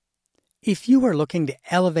If you are looking to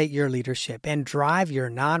elevate your leadership and drive your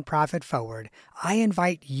nonprofit forward, I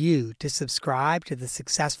invite you to subscribe to the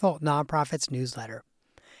Successful Nonprofits newsletter.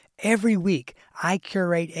 Every week, I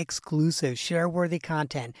curate exclusive share-worthy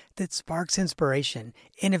content that sparks inspiration,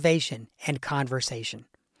 innovation, and conversation.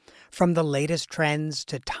 From the latest trends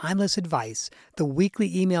to timeless advice, the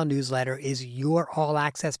weekly email newsletter is your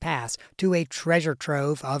all-access pass to a treasure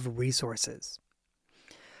trove of resources.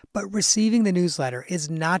 But receiving the newsletter is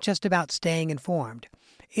not just about staying informed.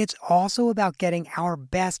 It's also about getting our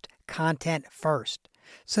best content first.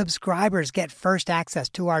 Subscribers get first access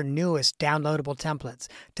to our newest downloadable templates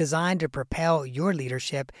designed to propel your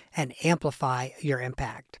leadership and amplify your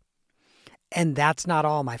impact. And that's not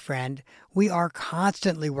all, my friend. We are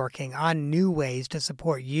constantly working on new ways to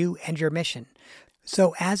support you and your mission.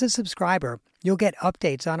 So as a subscriber, you'll get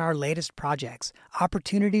updates on our latest projects,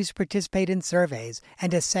 opportunities to participate in surveys,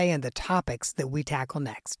 and a say in the topics that we tackle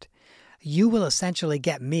next. You will essentially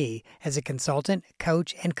get me as a consultant,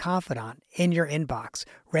 coach, and confidant in your inbox,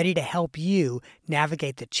 ready to help you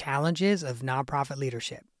navigate the challenges of nonprofit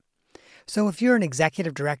leadership. So if you're an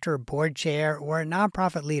executive director, board chair, or a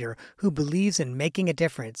nonprofit leader who believes in making a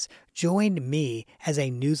difference, join me as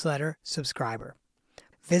a newsletter subscriber.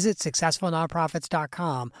 Visit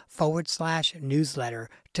successfulnonprofits.com/newsletter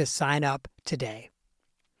to sign up today.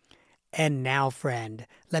 And now, friend,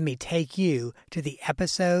 let me take you to the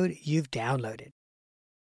episode you've downloaded.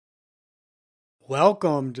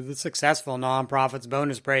 Welcome to the Successful Nonprofits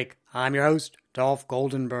Bonus Break. I'm your host, Dolph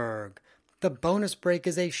Goldenberg. The bonus break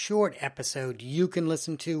is a short episode you can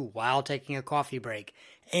listen to while taking a coffee break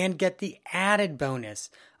and get the added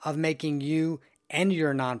bonus of making you and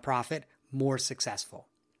your nonprofit more successful.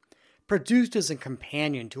 Produced as a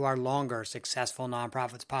companion to our longer Successful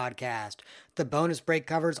Nonprofits podcast, the bonus break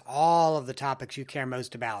covers all of the topics you care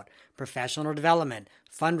most about: professional development,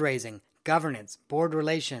 fundraising, governance, board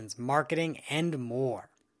relations, marketing, and more.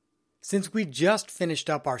 Since we just finished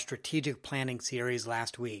up our strategic planning series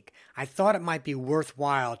last week, I thought it might be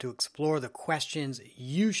worthwhile to explore the questions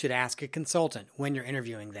you should ask a consultant when you're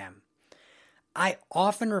interviewing them. I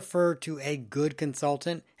often refer to a good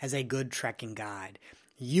consultant as a good trekking guide.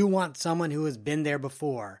 You want someone who has been there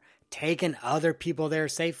before, taken other people there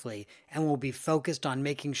safely, and will be focused on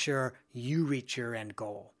making sure you reach your end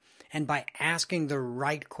goal. And by asking the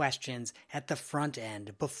right questions at the front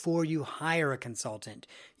end before you hire a consultant,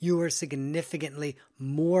 you are significantly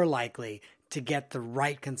more likely to get the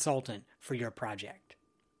right consultant for your project.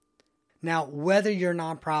 Now, whether your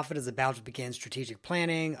nonprofit is about to begin strategic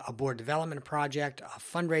planning, a board development project, a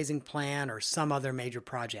fundraising plan, or some other major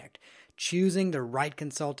project, choosing the right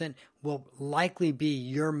consultant will likely be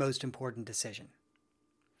your most important decision.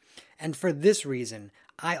 And for this reason,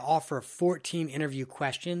 I offer 14 interview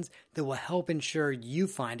questions that will help ensure you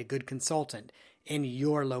find a good consultant in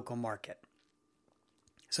your local market.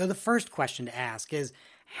 So the first question to ask is,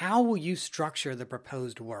 how will you structure the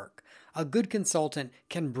proposed work? A good consultant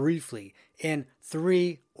can briefly, in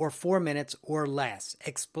 3 or 4 minutes or less,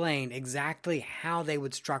 explain exactly how they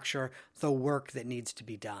would structure the work that needs to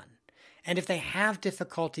be done. And if they have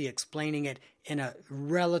difficulty explaining it in a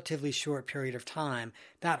relatively short period of time,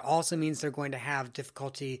 that also means they're going to have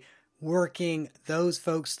difficulty working those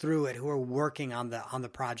folks through it who are working on the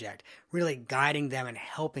project, really guiding them and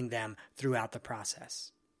helping them throughout the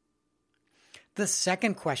process. The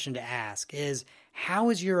second question to ask is,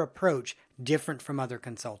 how is your approach different from other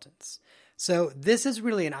consultants? So this is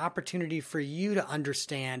really an opportunity for you to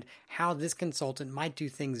understand how this consultant might do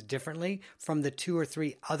things differently from the 2 or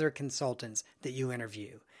 3 other consultants that you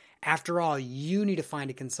interview. After all, you need to find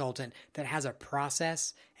a consultant that has a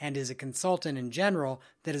process and is a consultant in general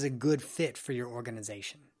that is a good fit for your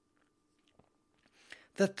organization.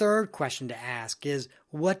 The third question to ask is,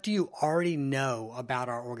 what do you already know about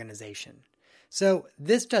our organization? So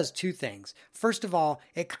this does 2 things. First of all,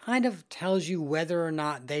 it kind of tells you whether or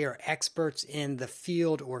not they are experts in the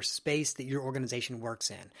field or space that your organization works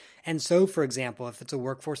in. And so, for example, if it's a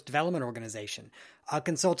workforce development organization, a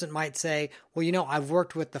consultant might say, well, I've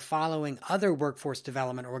worked with the following other workforce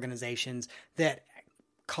development organizations that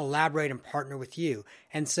collaborate and partner with you.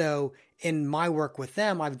 And so in my work with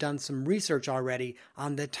them, I've done some research already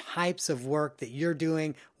on the types of work that you're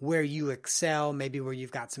doing, where you excel, maybe where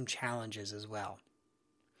you've got some challenges as well.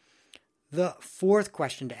 The fourth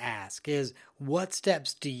question to ask is, what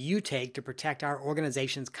steps do you take to protect our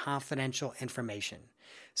organization's confidential information?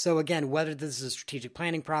 So again, whether this is a strategic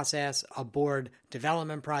planning process, a board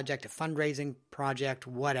development project, a fundraising project,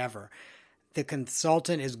 whatever, the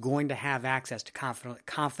consultant is going to have access to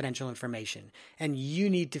confidential information. And you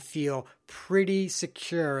need to feel pretty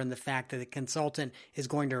secure in the fact that the consultant is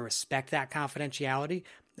going to respect that confidentiality,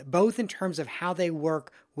 both in terms of how they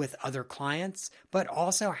work with other clients, but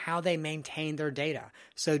also how they maintain their data.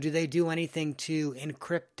 So do they do anything to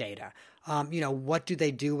encrypt data? What do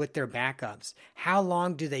they do with their backups? How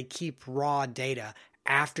long do they keep raw data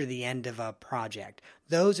after the end of a project?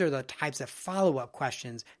 Those are the types of follow-up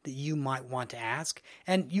questions that you might want to ask.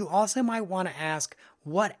 And you also might want to ask,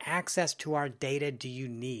 what access to our data do you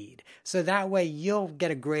need? So that way you'll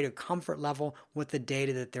get a greater comfort level with the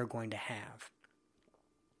data that they're going to have.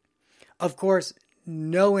 Of course,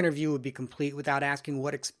 no interview would be complete without asking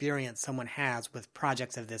what experience someone has with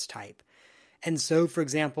projects of this type. And so, for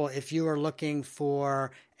example, if you are looking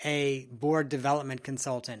for a board development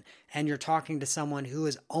consultant and you're talking to someone who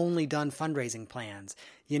has only done fundraising plans,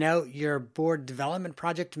 your board development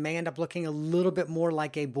project may end up looking a little bit more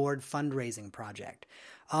like a board fundraising project.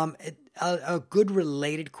 A good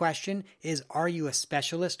related question is, are you a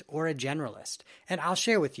specialist or a generalist? And I'll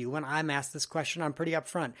share with you, when I'm asked this question, I'm pretty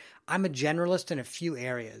upfront. I'm a generalist in a few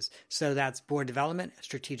areas. So that's board development,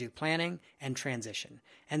 strategic planning, and transition.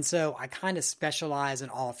 And so I kind of specialize in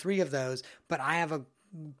all three of those, but I have a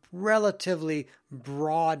relatively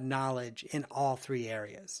broad knowledge in all three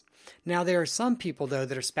areas. Now, there are some people, though,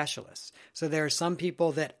 that are specialists. So there are some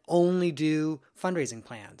people that only do fundraising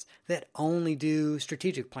plans, that only do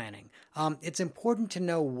strategic planning. It's important to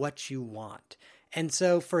know what you want. And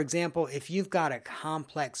so, for example, if you've got a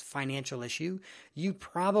complex financial issue, you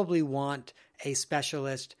probably want a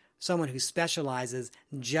specialist, someone who specializes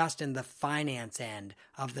just in the finance end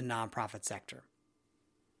of the nonprofit sector.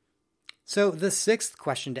 So the sixth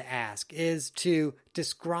question to ask is to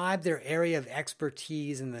describe their area of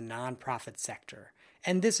expertise in the nonprofit sector.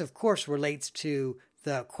 And this, of course, relates to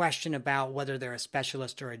the question about whether they're a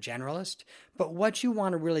specialist or a generalist. But what you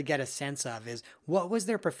want to really get a sense of is, what was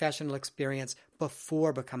their professional experience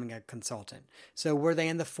before becoming a consultant? So were they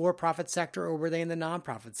in the for-profit sector or were they in the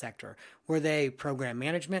nonprofit sector? Were they program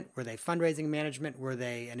management? Were they fundraising management? Were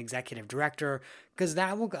they an executive director? Because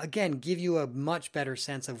that will, again, give you a much better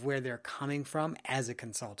sense of where they're coming from as a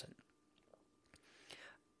consultant.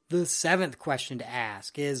 The seventh question to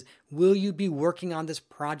ask is, will you be working on this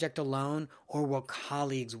project alone, or will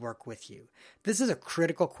colleagues work with you? This is a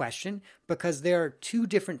critical question because there are two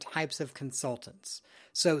different types of consultants.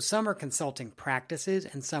 So some are consulting practices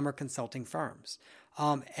and some are consulting firms.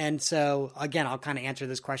 And so, again, I'll kind of answer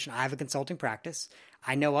this question. I have a consulting practice.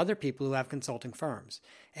 I know other people who have consulting firms.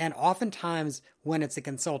 And oftentimes when it's a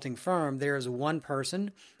consulting firm, there is one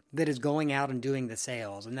person that is going out and doing the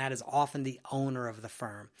sales, and that is often the owner of the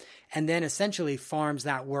firm, and then essentially farms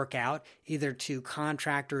that work out either to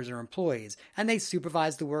contractors or employees, and they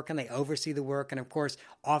supervise the work and they oversee the work, and of course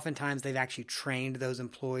oftentimes they've actually trained those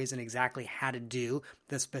employees in exactly how to do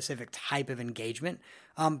the specific type of engagement.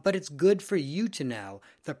 But it's good for you to know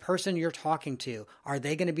the person you're talking to, are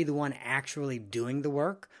they going to be the one actually doing the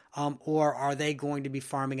work, or are they going to be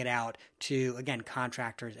farming it out to, again,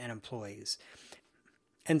 contractors and employees?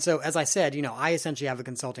 And so, as I said, I essentially have a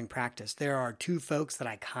consulting practice. There are two folks that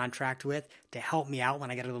I contract with to help me out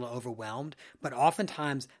when I get a little overwhelmed, but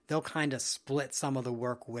oftentimes they'll kind of split some of the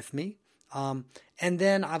work with me. And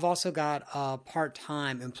then I've also got a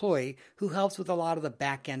part-time employee who helps with a lot of the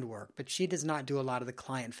back-end work, but she does not do a lot of the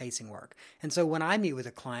client-facing work. And so when I meet with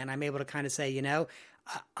a client, I'm able to kind of say,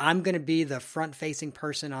 I'm going to be the front-facing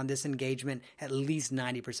person on this engagement at least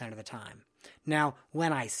 90% of the time. Now,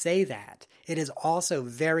 when I say that, it is also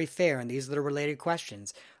very fair, and these are the related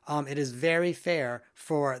questions, it is very fair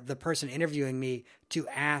for the person interviewing me to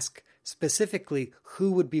ask specifically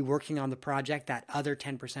who would be working on the project that other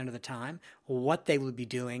 10% of the time, what they would be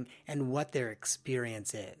doing, and what their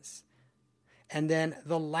experience is. And then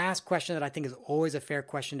the last question that I think is always a fair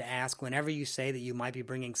question to ask whenever you say that you might be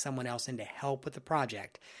bringing someone else in to help with the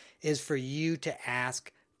project is for you to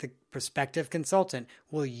ask the prospective consultant,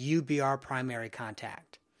 will you be our primary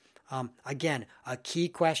contact? Again, a key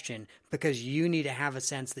question, because you need to have a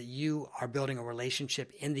sense that you are building a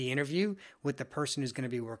relationship in the interview with the person who's going to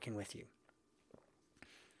be working with you.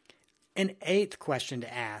 An eighth question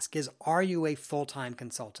to ask is, are you a full-time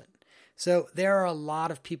consultant? So there are a lot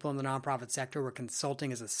of people in the nonprofit sector where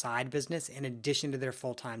consulting is a side business in addition to their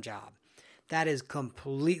full-time job. That is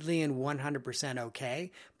completely and 100%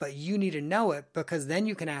 okay, but you need to know it because then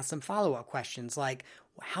you can ask some follow-up questions like,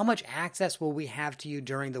 how much access will we have to you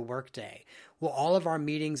during the workday? Will all of our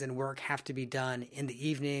meetings and work have to be done in the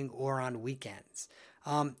evening or on weekends?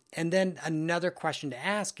 And then another question to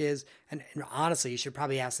ask is, and honestly, you should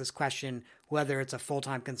probably ask this question whether it's a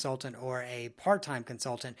full-time consultant or a part-time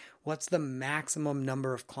consultant, what's the maximum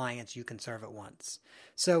number of clients you can serve at once?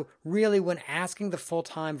 So really, when asking the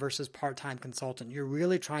full-time versus part-time consultant, you're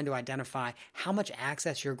really trying to identify how much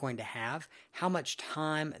access you're going to have, how much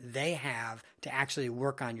time they have to actually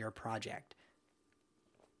work on your project.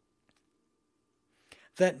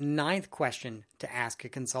 The ninth question to ask a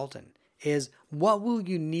consultant is, what will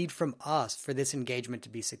you need from us for this engagement to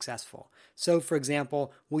be successful? So, for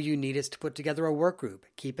example, will you need us to put together a work group?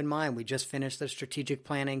 Keep in mind, we just finished the strategic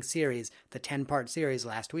planning series, the 10-part series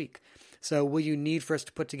last week. So will you need for us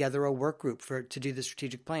to put together a work group to do the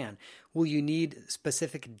strategic plan? Will you need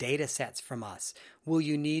specific data sets from us? Will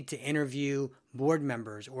you need to interview board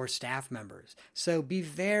members or staff members? So be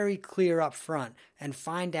very clear up front and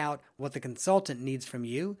find out what the consultant needs from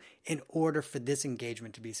you in order for this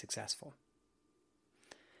engagement to be successful.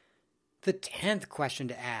 The 10th question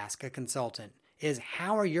to ask a consultant is,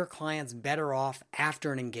 how are your clients better off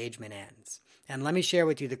after an engagement ends? And let me share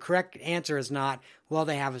with you, the correct answer is not, well,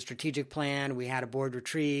 they have a strategic plan, we had a board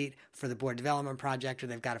retreat for the board development project, or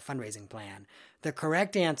they've got a fundraising plan. The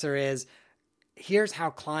correct answer is, here's how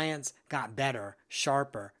clients got better,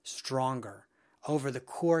 sharper, stronger over the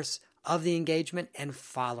course of the engagement and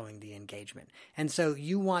following the engagement. And so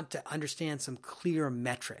you want to understand some clear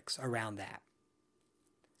metrics around that.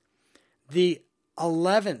 The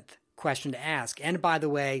 11th question to ask, and by the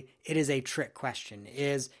way, it is a trick question,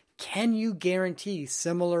 is, can you guarantee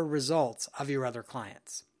similar results of your other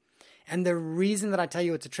clients? And the reason that I tell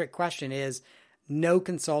you it's a trick question is no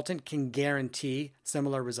consultant can guarantee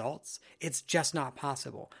similar results. It's just not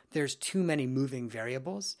possible. There's too many moving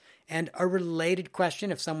variables. And a related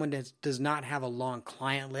question, if someone does not have a long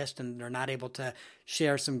client list and they're not able to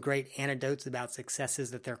share some great anecdotes about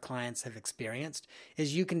successes that their clients have experienced,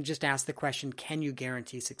 is you can just ask the question, can you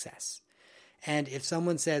guarantee success? And if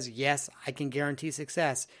someone says, yes, I can guarantee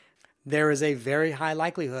success, there is a very high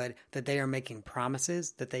likelihood that they are making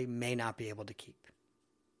promises that they may not be able to keep.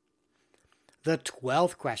 The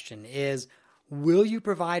 12th question is, will you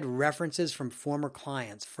provide references from former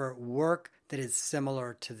clients for work that is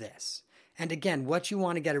similar to this? And again, what you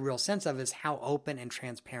want to get a real sense of is how open and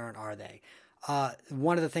transparent are they?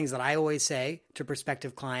 One of the things that I always say to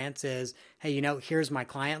prospective clients is, hey, here's my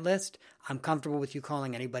client list. I'm comfortable with you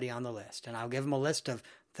calling anybody on the list. And I'll give them a list of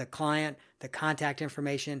the client, the contact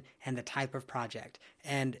information, and the type of project.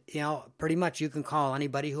 And, pretty much you can call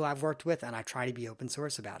anybody who I've worked with, and I try to be open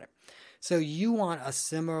source about it. So you want a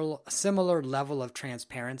similar level of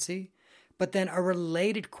transparency. But then a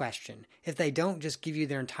related question, if they don't just give you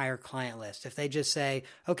their entire client list, if they just say,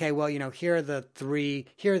 okay, well, here are the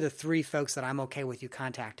three folks that I'm okay with you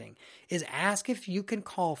contacting, is ask if you can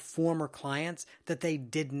call former clients that they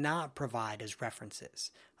did not provide as references.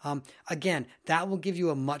 Again, that will give you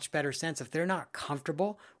a much better sense. If they're not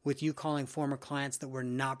comfortable with you calling former clients that were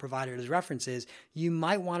not provided as references, you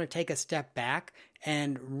might want to take a step back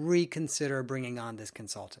and reconsider bringing on this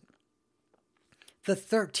consultant. The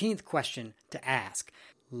 13th question to ask,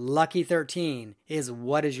 lucky 13, is,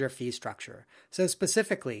 what is your fee structure? So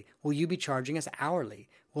specifically, will you be charging us hourly?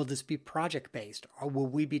 Will this be project-based, or will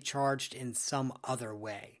we be charged in some other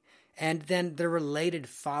way? And then the related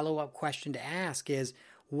follow-up question to ask is,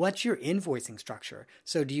 what's your invoicing structure?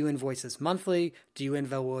 So do you invoice us monthly? Do you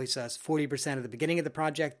invoice us 40% of the beginning of the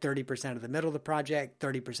project, 30% of the middle of the project,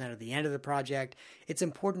 30% of the end of the project? It's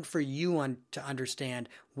important for you to understand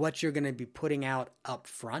what you're going to be putting out up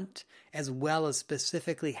front, as well as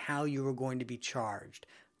specifically how you are going to be charged.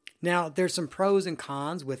 Now, there's some pros and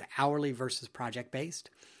cons with hourly versus project-based.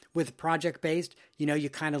 With project-based, you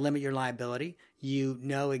kind of limit your liability. You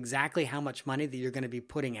know exactly how much money that you're going to be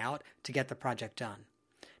putting out to get the project done.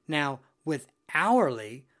 Now, with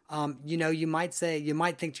hourly, you might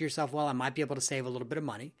think to yourself, well, I might be able to save a little bit of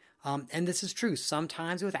money. And this is true.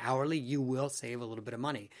 Sometimes with hourly, you will save a little bit of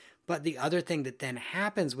money. But the other thing that then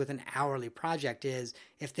happens with an hourly project is,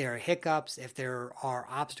 if there are hiccups, if there are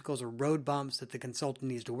obstacles or road bumps that the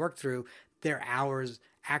consultant needs to work through, their hours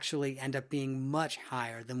actually end up being much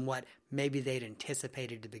higher than what maybe they'd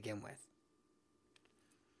anticipated to begin with.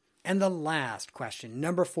 And the last question,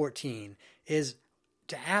 number 14, is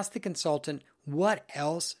to ask the consultant, what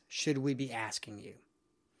else should we be asking you?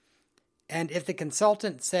 And if the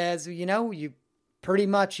consultant says, you've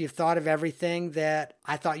thought of everything that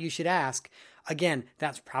I thought you should ask, Again,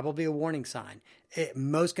 that's probably a warning sign.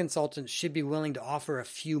 Most consultants should be willing to offer a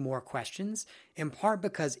few more questions, in part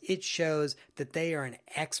because it shows that they are an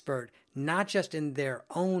expert not just in their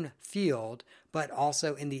own field, but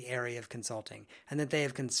also in the area of consulting, and that they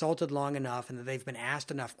have consulted long enough and that they've been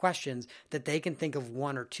asked enough questions that they can think of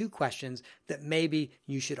one or two questions that maybe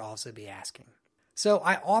you should also be asking. So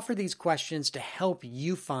I offer these questions to help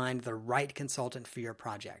you find the right consultant for your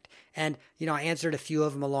project. And, I answered a few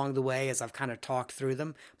of them along the way as I've kind of talked through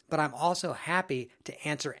them, but I'm also happy to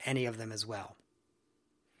answer any of them as well.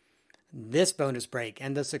 This bonus break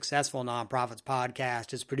and the Successful Nonprofits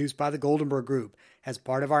podcast is produced by the Goldenberg Group as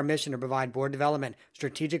part of our mission to provide board development,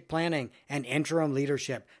 strategic planning, and interim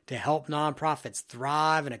leadership to help nonprofits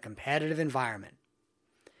thrive in a competitive environment.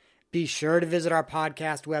 Be sure to visit our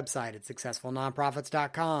podcast website at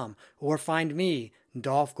successfulnonprofits.com or find me,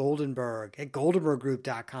 Dolph Goldenberg, at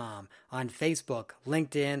goldenberggroup.com on Facebook,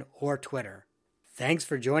 LinkedIn, or Twitter. Thanks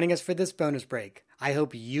for joining us for this bonus break. I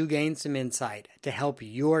hope you gained some insight to help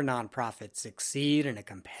your nonprofit succeed in a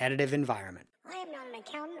competitive environment. I am not an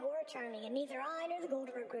accountant or attorney, and neither I nor the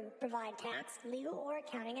Goldenberg Group provide tax, legal, or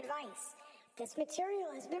accounting advice. This material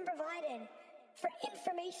has been provided for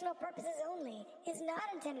informational purposes only, is not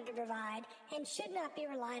intended to provide, and should not be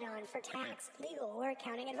relied on for tax, legal, or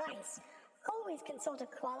accounting advice. Always consult a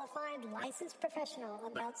qualified, licensed professional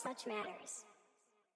about such matters.